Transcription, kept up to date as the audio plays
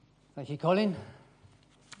Thank you, Colin.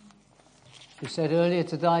 We said earlier,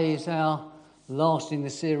 today is our last in the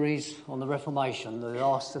series on the Reformation, the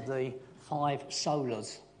last of the 5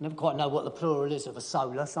 solas. Never quite know what the plural is of a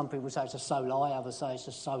sola. Some people say it's a soli, others say it's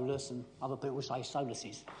a solus, and other people say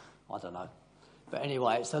soluses. I don't know. But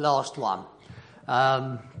anyway, it's the last one.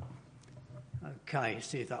 Okay, let's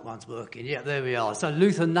see if that one's working. Yeah, there we are. So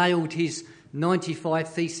Luther nailed his 95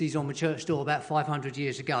 theses on the church door about 500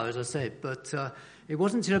 years ago, as I said, but it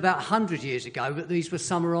wasn't until about 100 years ago that these were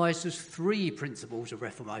summarised as 3 principles of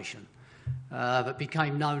Reformation that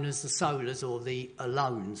became known as the solas, or the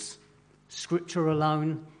alones: Scripture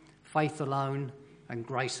alone, faith alone, and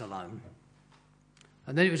grace alone.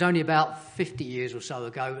 And then it was only about 50 years or so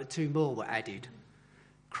ago that 2 more were added: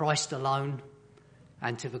 Christ alone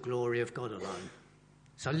and to the glory of God alone.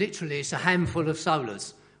 So literally it's a handful of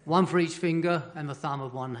solas, one for each finger and the thumb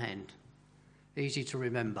of one hand. Easy to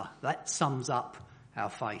remember. That sums up our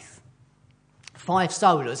faith. 5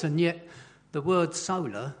 solas, and yet the word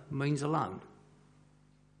sola means alone.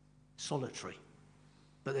 Solitary.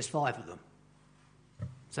 But there's 5 of them.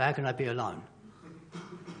 So how can I be alone?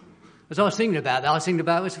 As I was thinking about that,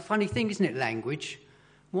 it's a funny thing, isn't it, language?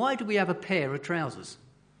 Why do we have a pair of trousers?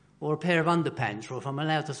 Or a pair of underpants, or if I'm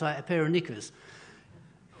allowed to say it, a pair of knickers?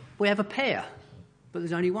 We have a pair, but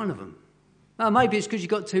there's only one of them. Oh, maybe it's because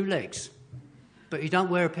you've got 2 legs, but you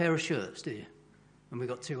don't wear a pair of shirts, do you? And we've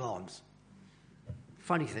got 2 arms.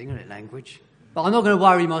 Funny thing, isn't it, language? But I'm not going to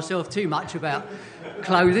worry myself too much about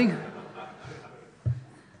clothing. I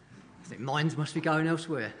think minds must be going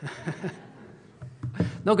elsewhere.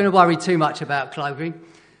 Not going to worry too much about clothing.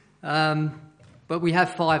 But we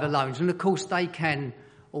have 5 alones, and of course they can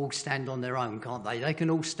all stand on their own, can't they? They can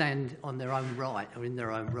all stand on their own right, or in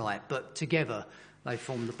their own right, but together they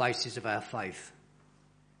form the basis of our faith.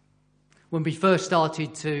 When we first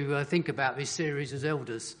started to think about this series as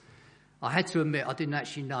elders, I had to admit I didn't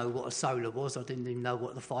actually know what a sola was. I didn't even know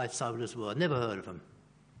what the 5 solas were. I'd never heard of them.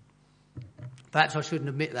 Perhaps I shouldn't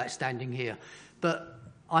admit that standing here, but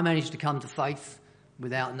I managed to come to faith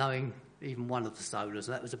without knowing even one of the solas.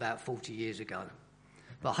 That was about 40 years ago.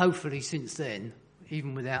 But hopefully since then,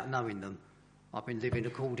 even without knowing them, I've been living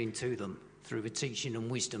according to them through the teaching and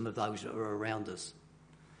wisdom of those that are around us.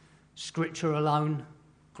 Scripture alone,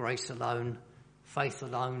 grace alone, faith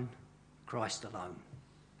alone, Christ alone,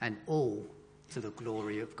 and all to the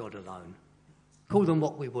glory of God alone. Call them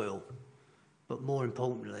what we will, but more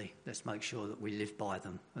importantly, let's make sure that we live by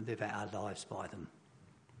them and live out our lives by them.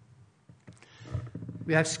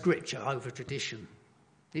 We have Scripture over tradition.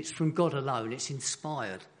 It's from God alone. It's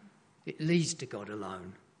inspired. It leads to God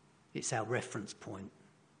alone. It's our reference point.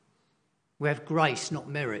 We have grace, not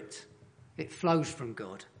merit. It flows from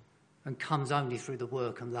God and comes only through the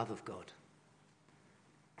work and love of God.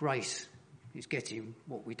 Grace is getting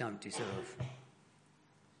what we don't deserve.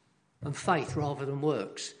 And faith, rather than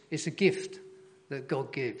works, is a gift that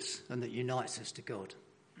God gives and that unites us to God.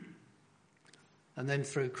 And then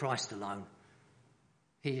through Christ alone,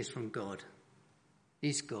 he is from God,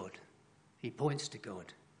 is God. He points to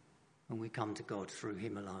God, and we come to God through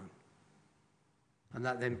him alone. And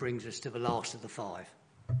that then brings us to the last of the 5,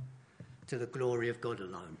 to the glory of God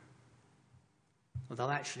alone. Although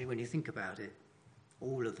actually, when you think about it,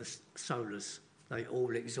 all of the solas, they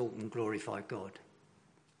all exalt and glorify God.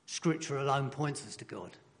 Scripture alone points us to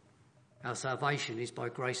God. Our salvation is by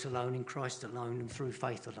grace alone, in Christ alone, and through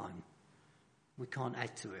faith alone. We can't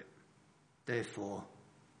add to it. Therefore,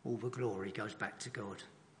 all the glory goes back to God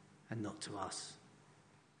and not to us.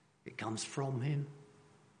 It comes from him,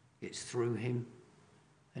 it's through him,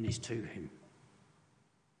 and it's to him.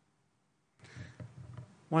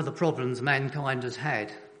 One of the problems mankind has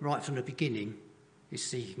had right from the beginning is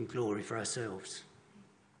seeking glory for ourselves.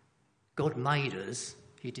 God made us,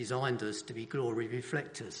 he designed us to be glory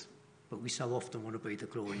reflectors, but we so often want to be the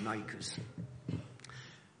glory makers.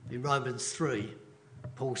 In Romans 3,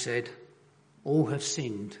 Paul said, all have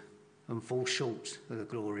sinned and fall short of the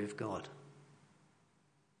glory of God.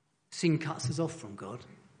 Sin cuts us off from God.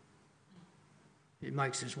 It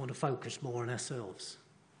makes us want to focus more on ourselves.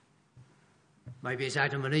 Maybe it's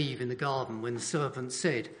Adam and Eve in the garden when the serpent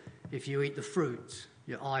said, if you eat the fruit,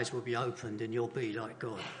 your eyes will be opened and you'll be like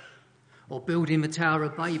God. Or building the Tower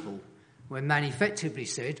of Babel, when man effectively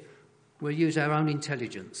said, we'll use our own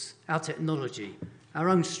intelligence, our technology, our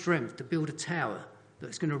own strength to build a tower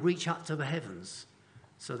that's going to reach up to the heavens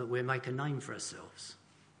so that we'll make a name for ourselves.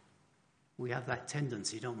 We have that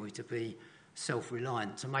tendency, don't we, to be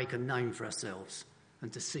self-reliant, to make a name for ourselves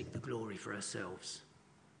and to seek the glory for ourselves.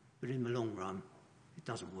 But in the long run, it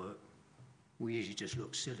doesn't work. We usually just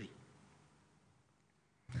look silly.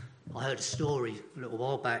 I heard a story a little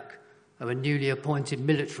while back of a newly appointed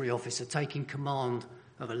military officer taking command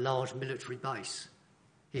of a large military base.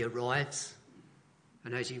 He arrives,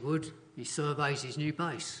 and as he would, he surveys his new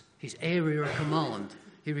base, his area of command.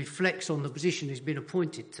 He reflects on the position he's been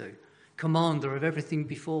appointed to, commander of everything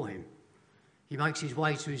before him. He makes his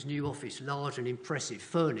way to his new office, large and impressive,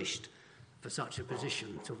 furnished for such a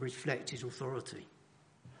position to reflect his authority.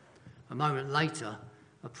 A moment later,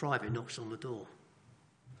 a private knocks on the door.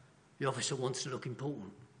 The officer wants to look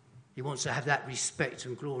important. He wants to have that respect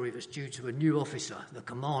and glory that's due to a new officer, the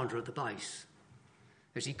commander of the base.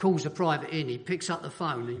 As he calls the private in, he picks up the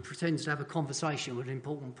phone and he pretends to have a conversation with an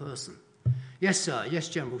important person. Yes, sir. Yes,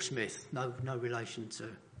 General Smith. No relation to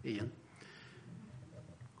Ian.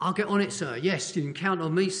 I'll get on it, sir. Yes, you can count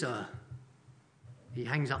on me, sir. He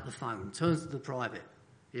hangs up the phone, turns to the private.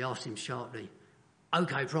 He asks him sharply,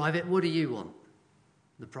 OK, private, what do you want?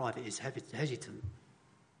 The private is hesitant.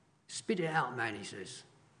 Spit it out, man, he says.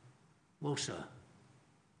 Well, sir,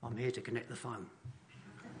 I'm here to connect the phone.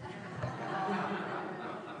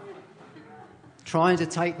 Trying to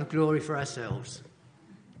take the glory for ourselves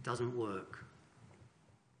doesn't work.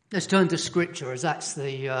 Let's turn to Scripture, as that's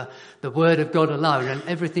the Word of God alone, and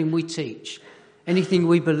everything we teach, anything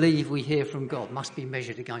we believe we hear from God must be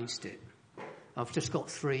measured against it. I've just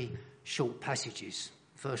got 3 short passages.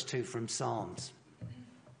 First 2 from Psalms.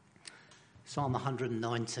 Psalm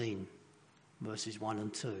 119, verses 1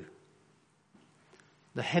 and 2.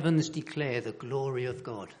 The heavens declare the glory of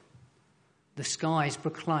God. The skies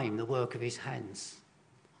proclaim the work of his hands.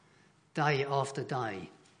 Day after day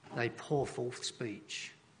they pour forth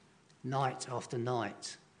speech. Night after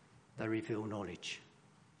night they reveal knowledge.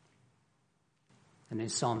 And then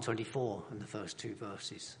Psalm 24 and the first 2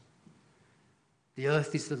 verses. The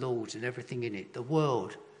earth is the Lord's and everything in it, the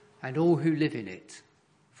world and all who live in it,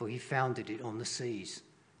 for he founded it on the seas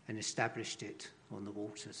and established it on the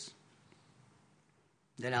waters.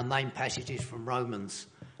 Then our main passage is from Romans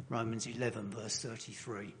 11, verse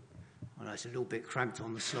 33. I know it's a little bit cramped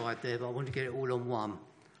on the slide there, but I want to get it all on one.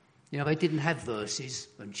 You know, they didn't have verses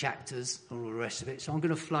and chapters and all the rest of it, so I'm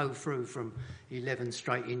going to flow through from 11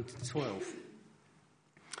 straight into 12.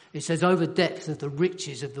 It says, "O the depth of the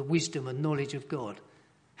riches of the wisdom and knowledge of God,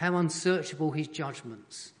 how unsearchable his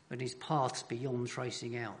judgments and his paths beyond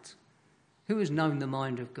tracing out. Who has known the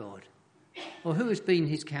mind of God? Or who has been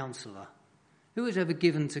his counsellor? Who has ever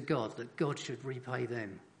given to God that God should repay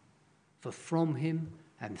them? For from him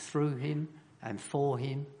and through him and for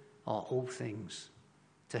him are all things.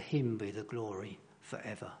 To him be the glory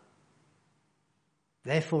forever.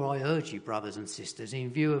 Therefore I urge you, brothers and sisters,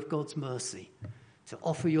 in view of God's mercy, to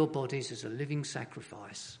offer your bodies as a living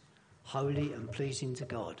sacrifice, holy and pleasing to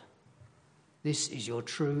God. This is your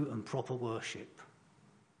true and proper worship.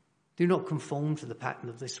 Do not conform to the pattern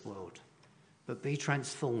of this world, but be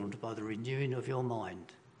transformed by the renewing of your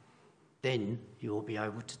mind. Then you will be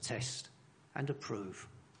able to test and approve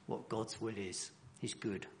what God's will is, his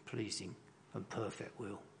good, pleasing and perfect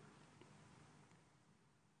will."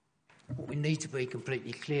 What we need to be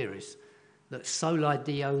completely clear is that Soli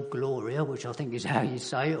Deo Gloria, which I think is how you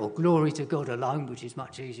say it, or glory to God alone, which is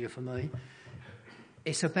much easier for me,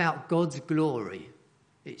 it's about God's glory.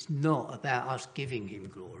 It's not about us giving him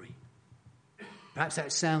glory. Perhaps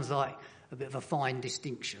that sounds like a bit of a fine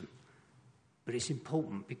distinction, but it's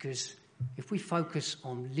important because if we focus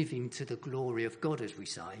on living to the glory of God, as we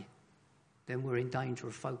say, then we're in danger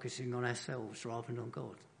of focusing on ourselves rather than on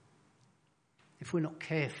God. If we're not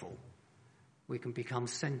careful, we can become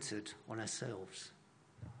centred on ourselves,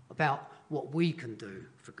 about what we can do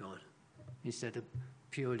for God, instead of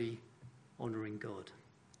purely honouring God.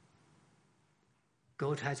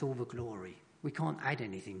 God has all the glory. We can't add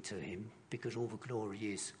anything to him because all the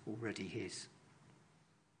glory is already his.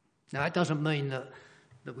 Now, that doesn't mean that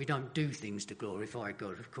we don't do things to glorify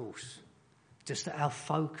God, of course. Just that our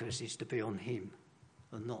focus is to be on him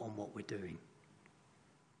and not on what we're doing.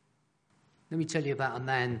 Let me tell you about a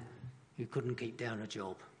man who couldn't keep down a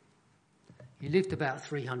job. He lived about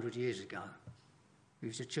 300 years ago. He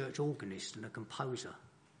was a church organist and a composer.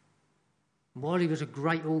 And while he was a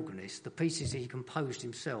great organist, the pieces he composed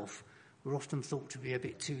himself were often thought to be a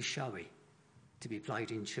bit too showy to be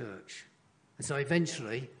played in church. And so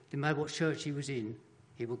eventually, no matter what church he was in,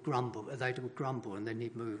 they would grumble, and then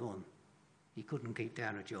he'd move on. He couldn't keep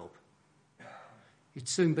down a job. He'd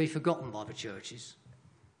soon be forgotten by the churches,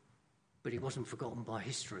 but he wasn't forgotten by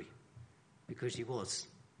history, because he was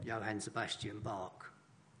Johann Sebastian Bach.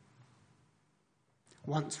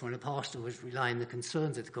 Once, when a pastor was relaying the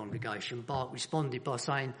concerns of the congregation, Bach responded by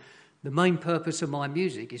saying, "The main purpose of my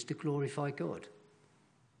music is to glorify God.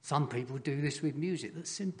 Some people do this with music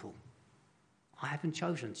that's simple. I haven't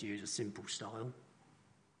chosen to use a simple style,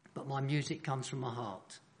 but my music comes from my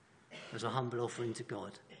heart as a humble offering to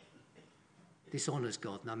God. This honours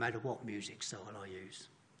God no matter what music style I use.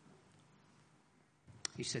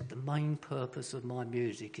 He said, the main purpose of my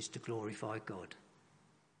music is to glorify God.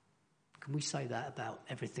 Can we say that about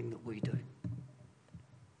everything that we do?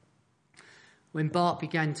 When Bart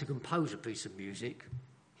began to compose a piece of music,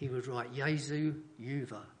 he would write Jesu,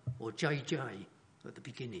 Juva, or JJ at the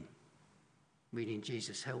beginning, meaning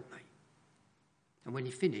Jesus help me. And when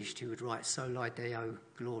he finished, he would write Soli Deo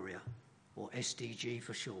Gloria, or SDG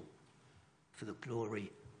for short, for the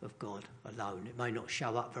glory of God alone. It may not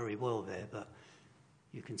show up very well there, but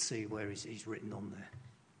you can see where he's written on there.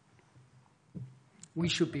 We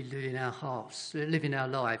should be living our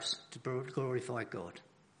lives to glorify God.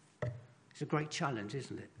 It's a great challenge,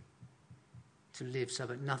 isn't it? To live so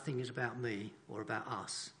that nothing is about me or about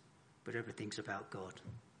us, but everything's about God.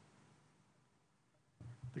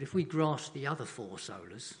 But if we grasp the other four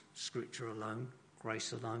solas, Scripture alone,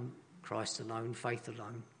 grace alone, Christ alone, faith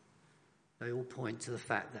alone, they all point to the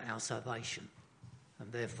fact that our salvation,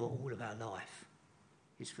 and therefore all of our life,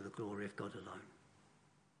 is for the glory of God alone.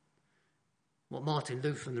 What Martin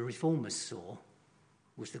Luther and the Reformers saw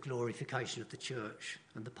was the glorification of the church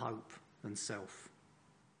and the Pope and self.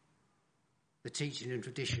 The teaching and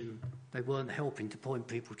tradition, they weren't helping to point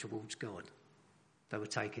people towards God. They were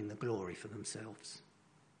taking the glory for themselves.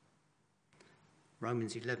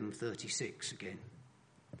 Romans 11:36 again.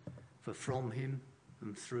 For from him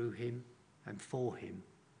and through him and for him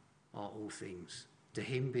are all things. To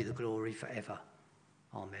him be the glory forever.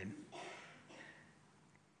 Amen.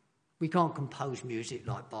 We can't compose music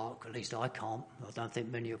like Bach, at least I can't. I don't think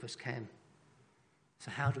many of us can. So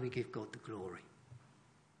how do we give God the glory?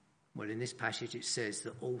 Well, in this passage it says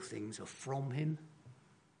that all things are from him,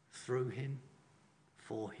 through him,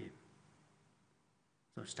 for him.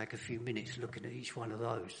 So let's take a few minutes looking at each one of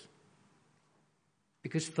those.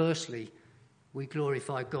 Because firstly, we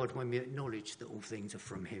glorify God when we acknowledge that all things are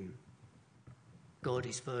from him. God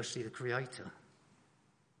is firstly the creator.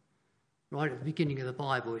 Right at the beginning of the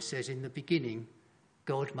Bible it says, in the beginning,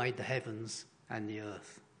 God made the heavens and the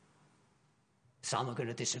earth. Some are going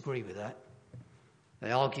to disagree with that.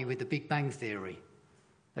 They argue with the Big Bang Theory.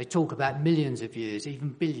 They talk about millions of years, even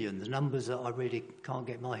billions, numbers that I really can't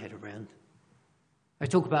get my head around. They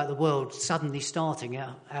talk about the world suddenly starting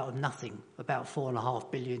out of nothing about 4.5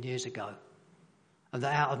 billion years ago. And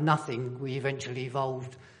that out of nothing we eventually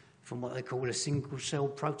evolved from what they call a single-cell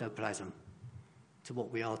protoplasm to what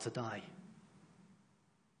we are today.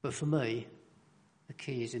 But for me, the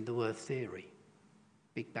key is in the word theory,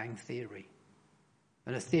 Big Bang Theory.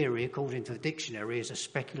 And a theory, according to the dictionary, is a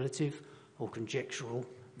speculative or conjectural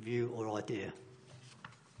view or idea.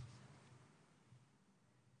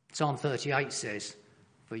 Psalm 38 says,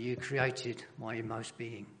 for you created my inmost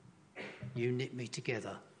being. You knit me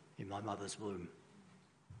together in my mother's womb.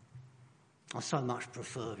 I so much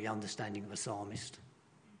prefer the understanding of a psalmist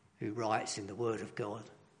who writes in the Word of God,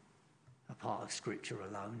 a part of Scripture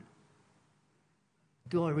alone.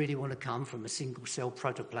 Do I really want to come from a single-cell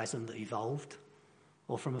protoplasm that evolved,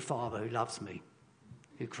 or from a Father who loves me,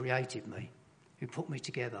 who created me, who put me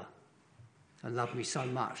together and loved me so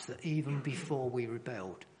much that even before we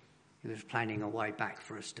rebelled, he was planning a way back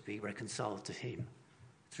for us to be reconciled to him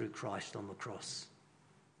through Christ on the cross?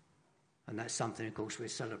 And that's something, of course, we'll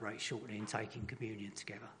celebrate shortly in taking communion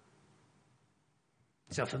together.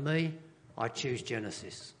 So for me, I choose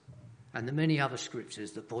Genesis and the many other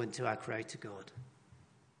scriptures that point to our Creator God.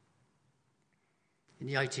 In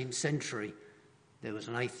the 18th century, there was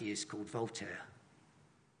an atheist called Voltaire,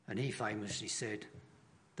 and he famously said,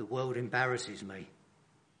 the world embarrasses me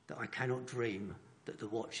that I cannot dream that the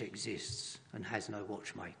watch exists and has no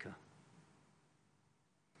watchmaker.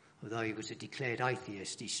 Although he was a declared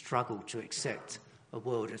atheist, he struggled to accept a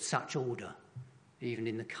world of such order, even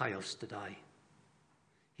in the chaos today.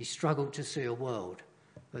 He struggled to see a world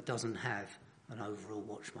that doesn't have an overall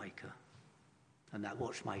watchmaker, and that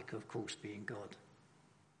watchmaker, of course, being God.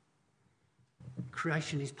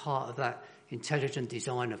 Creation is part of that intelligent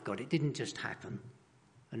design of God. It didn't just happen,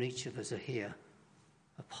 and each of us are here,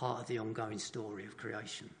 a part of the ongoing story of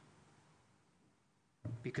creation.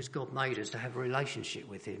 Because God made us to have a relationship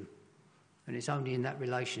with him, and it's only in that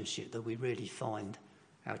relationship that we really find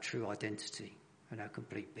our true identity and our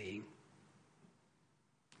complete being.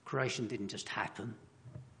 Creation didn't just happen,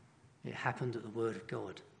 it happened at the word of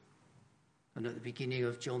God. And at the beginning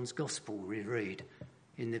of John's Gospel we read,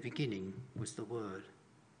 in the beginning was the Word,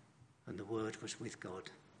 and the Word was with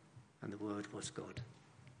God, and the Word was God.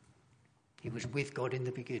 He was with God in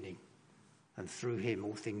the beginning, and through him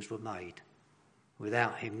all things were made.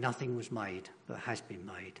 Without him, nothing was made that has been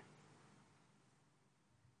made.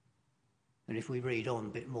 And if we read on a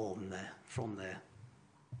bit more from there,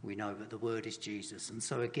 we know that the word is Jesus. And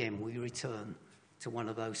so again, we return to one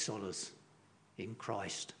of those solas in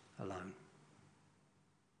Christ alone.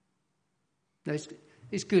 Now,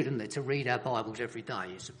 it's good, isn't it, to read our Bibles every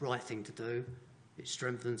day. It's the right thing to do. It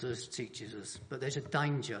strengthens us, teaches us. But there's a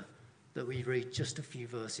danger that we read just a few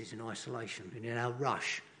verses in isolation, and in our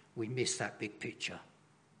rush, we miss that big picture.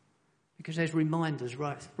 Because there's reminders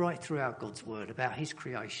right throughout God's word about his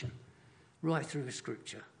creation, right through the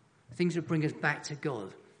scripture. Things that bring us back to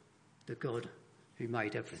God, the God who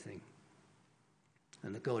made everything,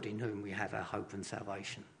 and the God in whom we have our hope and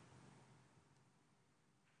salvation.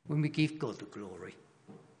 When we give God the glory,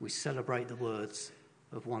 we celebrate the words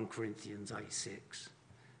of 1 Corinthians 8:6,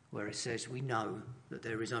 where it says, we know that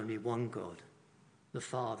there is only one God, the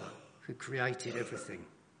Father, who created everything,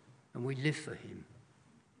 and we live for him.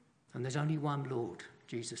 And there's only one Lord,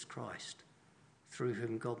 Jesus Christ, through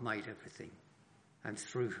whom God made everything, and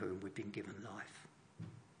through whom we've been given life.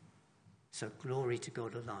 So glory to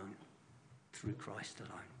God alone, through Christ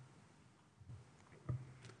alone.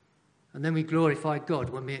 And then we glorify God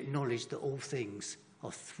when we acknowledge that all things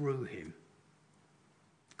are through him.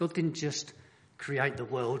 God didn't just create the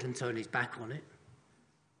world and turn his back on it.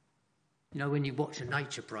 You know, when you watch a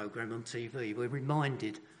nature programme on TV, we're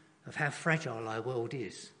reminded of how fragile our world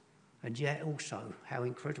is, and yet also how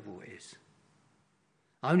incredible it is.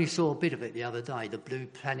 I only saw a bit of it the other day, the Blue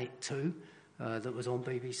Planet 2 that was on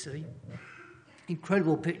BBC.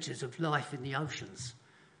 Incredible pictures of life in the oceans.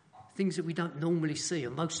 Things that we don't normally see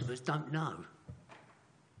and most of us don't know.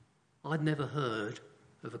 I'd never heard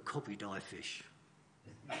of a cobby-eye fish,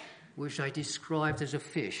 which they described as a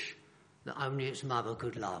fish that only its mother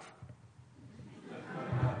could love.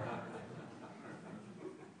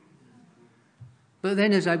 But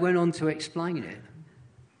then as they went on to explain it,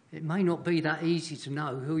 it may not be that easy to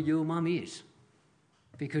know who your mum is,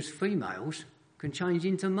 because females can change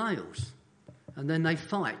into males, and then they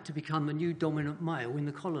fight to become the new dominant male in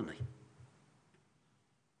the colony.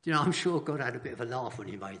 You know, I'm sure God had a bit of a laugh when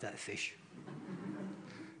he made that fish.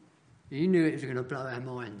 He knew it was going to blow our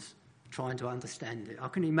minds, trying to understand it. I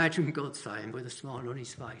can imagine God saying, with a smile on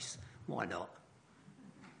his face, why not?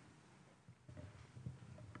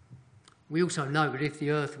 We also know that if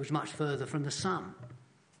the earth was much further from the sun,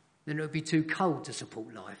 then it would be too cold to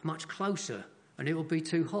support life, much closer, and it would be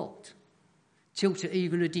too hot. Tilt it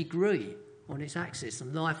even a degree on its axis,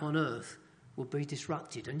 and life on earth would be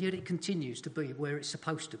disrupted, and yet it continues to be where it's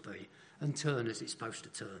supposed to be and turn as it's supposed to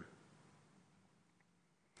turn.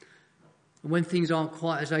 And when things aren't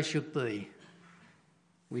quite as they should be,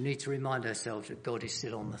 we need to remind ourselves that God is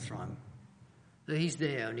still on the throne, that he's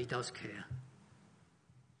there and he does care.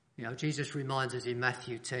 You know, Jesus reminds us in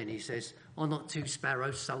Matthew 10, he says, are not 2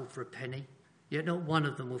 sparrows sold for a penny? Yet not one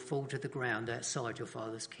of them will fall to the ground outside your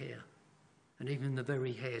Father's care. And even the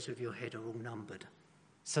very hairs of your head are all numbered.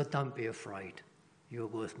 So don't be afraid. You are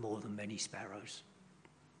worth more than many sparrows.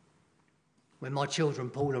 When my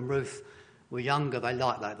children, Paul and Ruth, were younger, they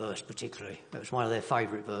liked that verse particularly. That was one of their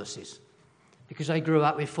favourite verses. Because they grew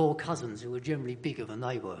up with 4 cousins who were generally bigger than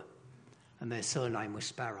they were. And their surname was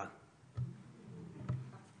Sparrow.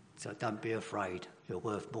 So don't be afraid. You're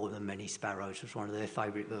worth more than many sparrows was one of their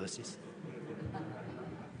favourite verses.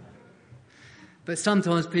 But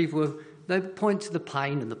sometimes people, they point to the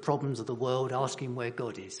pain and the problems of the world, asking where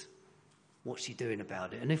God is. What's he doing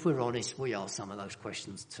about it? And if we're honest, we ask some of those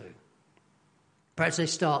questions too. Perhaps they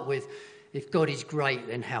start with, if God is great,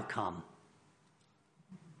 then how come?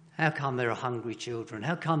 How come there are hungry children?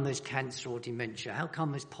 How come there's cancer or dementia? How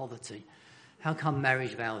come there's poverty? How come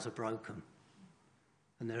marriage vows are broken?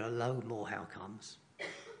 And there are loads more how comes.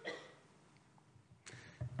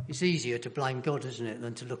 It's easier to blame God, isn't it,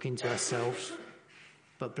 than to look into ourselves.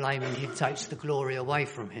 But blaming him takes the glory away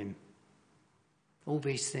from him. All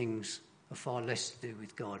these things are far less to do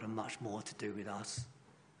with God and much more to do with us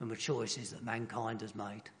and the choices that mankind has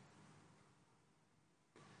made.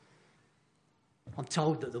 I'm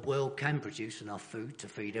told that the world can produce enough food to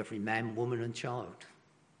feed every man, woman and child.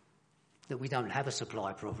 That we don't have a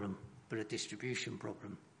supply problem, but a distribution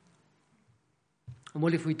problem. And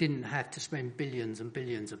what if we didn't have to spend billions and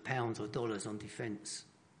billions of pounds or dollars on defence?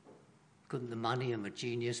 Couldn't the money and the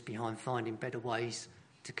genius behind finding better ways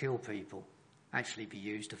to kill people actually be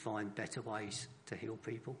used to find better ways to heal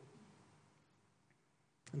people?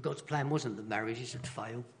 And God's plan wasn't that marriages would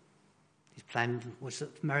fail. His plan was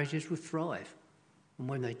that marriages would thrive. And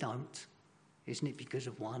when they don't, isn't it because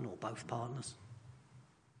of one or both partners?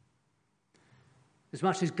 As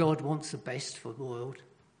much as God wants the best for the world,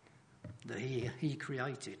 that he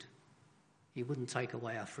created. He wouldn't take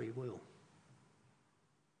away our free will.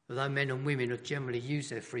 Although men and women have generally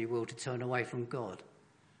used their free will to turn away from God,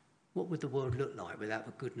 what would the world look like without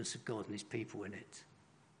the goodness of God and his people in it?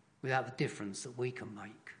 Without the difference that we can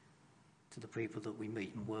make to the people that we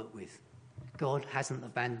meet and work with? God hasn't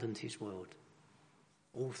abandoned his world.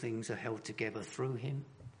 All things are held together through him,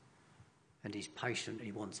 and he's patient.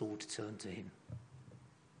 He wants all to turn to him.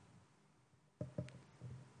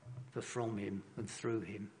 For from him and through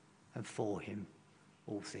him and for him,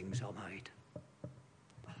 all things are made.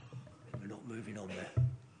 We're not moving on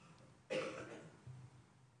there.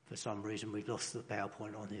 For some reason, we've lost the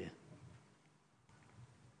PowerPoint on here.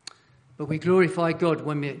 But we glorify God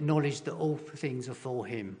when we acknowledge that all things are for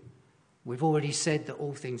him. We've already said that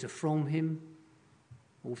all things are from him,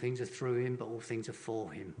 all things are through him, but all things are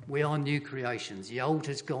for him. We are new creations. The old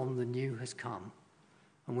has gone, the new has come.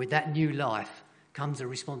 And with that new life comes a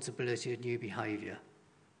responsibility of new behaviour.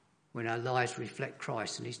 When our lives reflect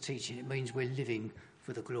Christ and his teaching, it means we're living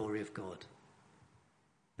for the glory of God.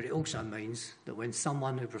 But it also means that when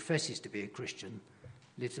someone who professes to be a Christian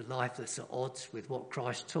lives a life that's at odds with what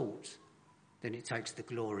Christ taught, then it takes the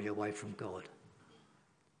glory away from God.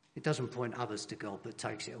 It doesn't point others to God, but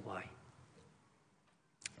takes it away.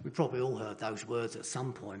 We've probably all heard those words at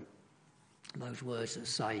some point, those words that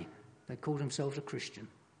say they call themselves a Christian.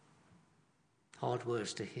 Hard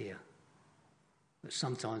words to hear, but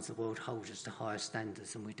sometimes the world holds us to higher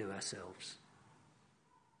standards than we do ourselves.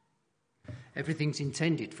 Everything's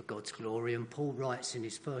intended for God's glory, and Paul writes in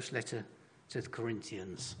his first letter to the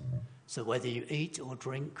Corinthians, so whether you eat or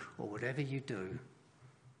drink or whatever you do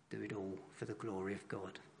it all for the glory of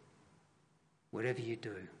God. Whatever you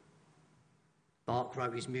do. Bach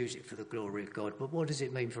wrote his music for the glory of God, but what does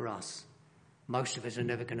it mean for us? Most of us are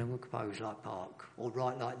never going to compose like Bach or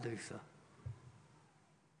write like Luther.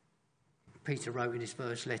 Peter wrote in his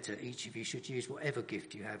first letter, each of you should use whatever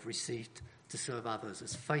gift you have received to serve others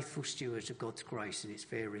as faithful stewards of God's grace in its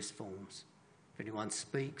various forms. If anyone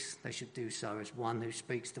speaks, they should do so as one who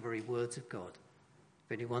speaks the very words of God.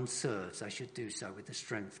 If anyone serves, they should do so with the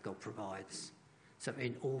strength God provides. So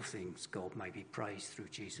in all things God may be praised through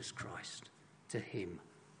Jesus Christ. To him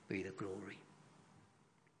be the glory.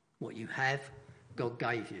 What you have, God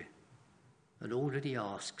gave you. And all that he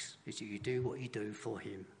asks is that you do what you do for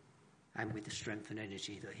him and with the strength and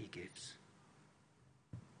energy that he gives.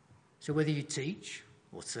 So whether you teach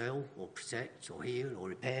or sell or protect or heal or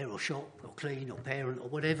repair or shop or clean or parent or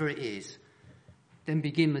whatever it is, then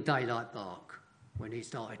begin the day like Bach when he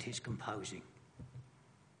started his composing.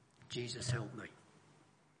 Jesus help me.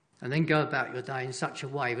 And then go about your day in such a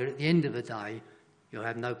way that at the end of the day, you'll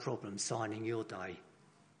have no problem signing your day,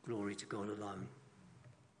 glory to God alone.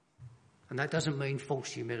 And that doesn't mean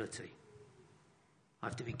false humility. I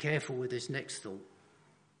have to be careful with this next thought,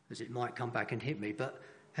 as it might come back and hit me. But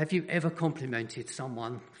have you ever complimented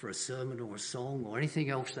someone for a sermon or a song or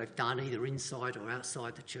anything else they've done, either inside or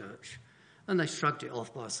outside the church, and they shrugged it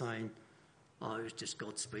off by saying, oh, it was just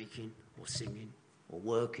God speaking or singing or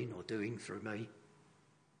working or doing through me?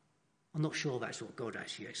 I'm not sure that's what God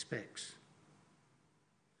actually expects.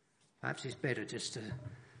 Perhaps it's better just to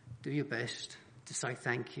do your best, to say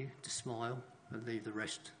thank you, to smile, and leave the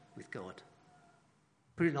rest with God.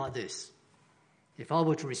 Put it like this. If I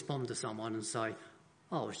were to respond to someone and say,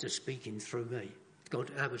 oh, it's just speaking through me,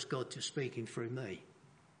 that was God just speaking through me,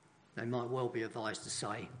 they might well be advised to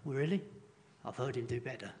say, well, really? I've heard him do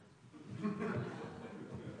better.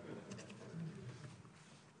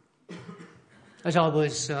 As I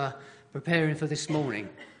was preparing for this morning,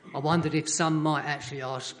 I wondered if some might actually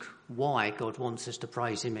ask why God wants us to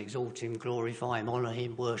praise him, exalt him, glorify him, honour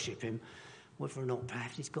him, worship him, whether or not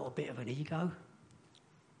perhaps he's got a bit of an ego.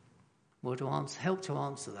 Well, to help to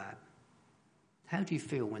answer that, how do you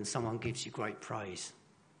feel when someone gives you great praise?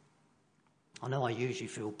 I know I usually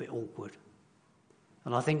feel a bit awkward.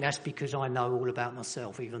 And I think that's because I know all about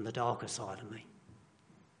myself, even the darker side of me.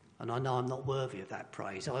 And I know I'm not worthy of that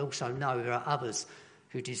praise. I also know there are others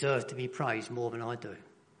who deserve to be praised more than I do.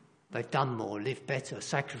 They've done more, lived better,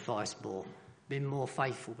 sacrificed more, been more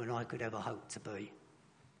faithful than I could ever hope to be.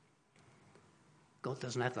 God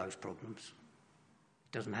doesn't have those problems.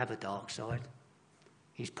 He doesn't have a dark side.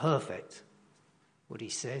 He's perfect. What he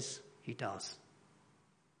says, he does.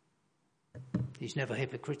 He's never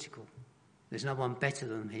hypocritical. There's no one better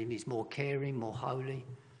than him. He's more caring, more holy.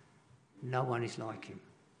 No one is like him.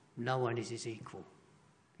 No one is his equal.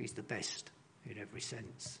 He's the best in every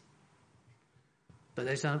sense. But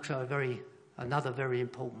there's also another very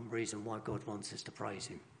important reason why God wants us to praise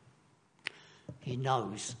him. He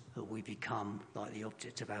knows that we become like the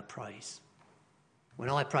object of our praise. When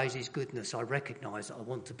I praise his goodness, I recognise that I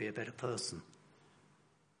want to be a better person.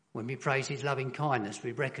 When we praise his loving kindness,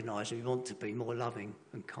 we recognise we want to be more loving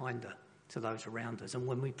and kinder to those around us. And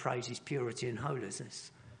when we praise his purity and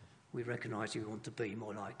holiness, we recognise we want to be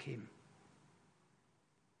more like him.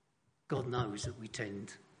 God knows that we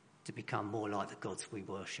tend to become more like the gods we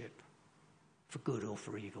worship, for good or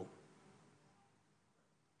for evil.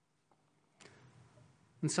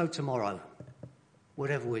 And so tomorrow,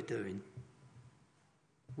 whatever we're doing,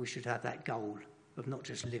 we should have that goal of not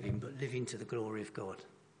just living, but living to the glory of God.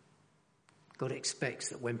 God expects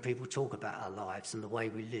that when people talk about our lives and the way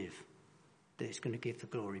we live, that it's going to give the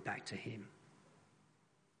glory back to him.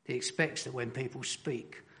 He expects that when people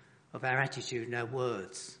speak of our attitude and our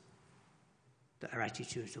words, that our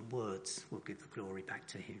attitudes and words will give the glory back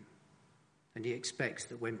to him. And he expects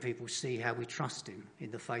that when people see how we trust him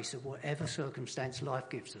in the face of whatever circumstance life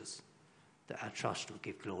gives us, that our trust will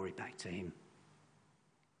give glory back to him.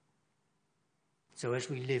 So as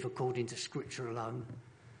we live according to Scripture alone,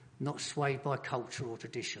 not swayed by culture or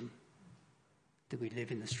tradition, do we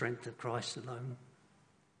live in the strength of Christ alone,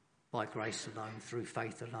 by grace alone, through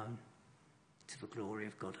faith alone, to the glory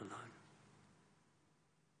of God alone.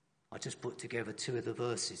 I just put together two of the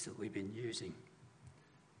verses that we've been using.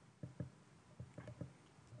 It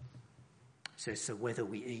says, so whether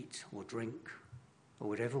we eat or drink or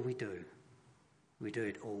whatever we do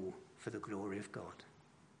it all for the glory of God.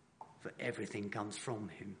 For everything comes from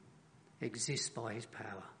him, exists by his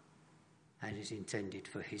power, and is intended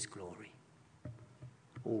for his glory.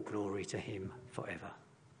 All glory to him forever.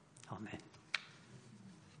 Amen.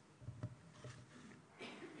 I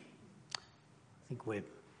think we'll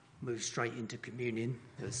move straight into communion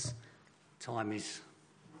as time is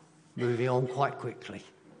moving on quite quickly.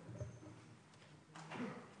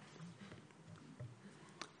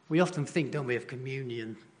 We often think, don't we, of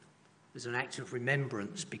communion as an act of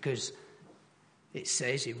remembrance, because it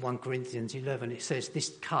says in 1 Corinthians 11, it says,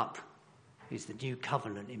 this cup is the new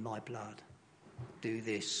covenant in my blood. Do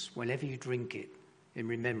this whenever you drink it in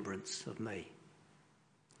remembrance of me.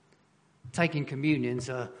 Taking communion's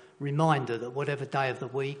a reminder that whatever day of the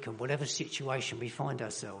week and whatever situation we find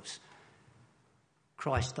ourselves,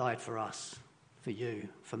 Christ died for us, for you,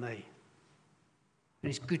 for me. And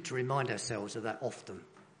it's good to remind ourselves of that often,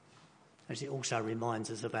 as it also reminds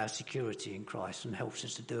us of our security in Christ and helps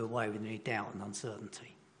us to do away with any doubt and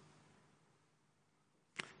uncertainty.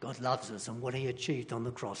 God loves us, and what he achieved on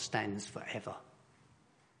the cross stands forever.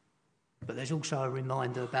 But there's also a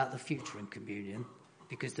reminder about the future in communion,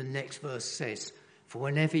 because the next verse says, for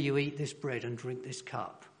whenever you eat this bread and drink this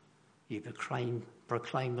cup, you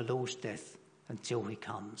proclaim the Lord's death until he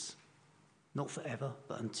comes. Not forever,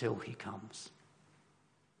 but until he comes.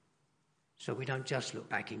 So we don't just look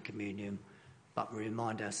back in communion, but we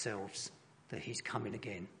remind ourselves that he's coming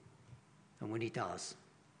again. And when he does,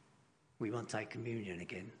 we won't take communion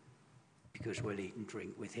again, because we'll eat and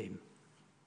drink with him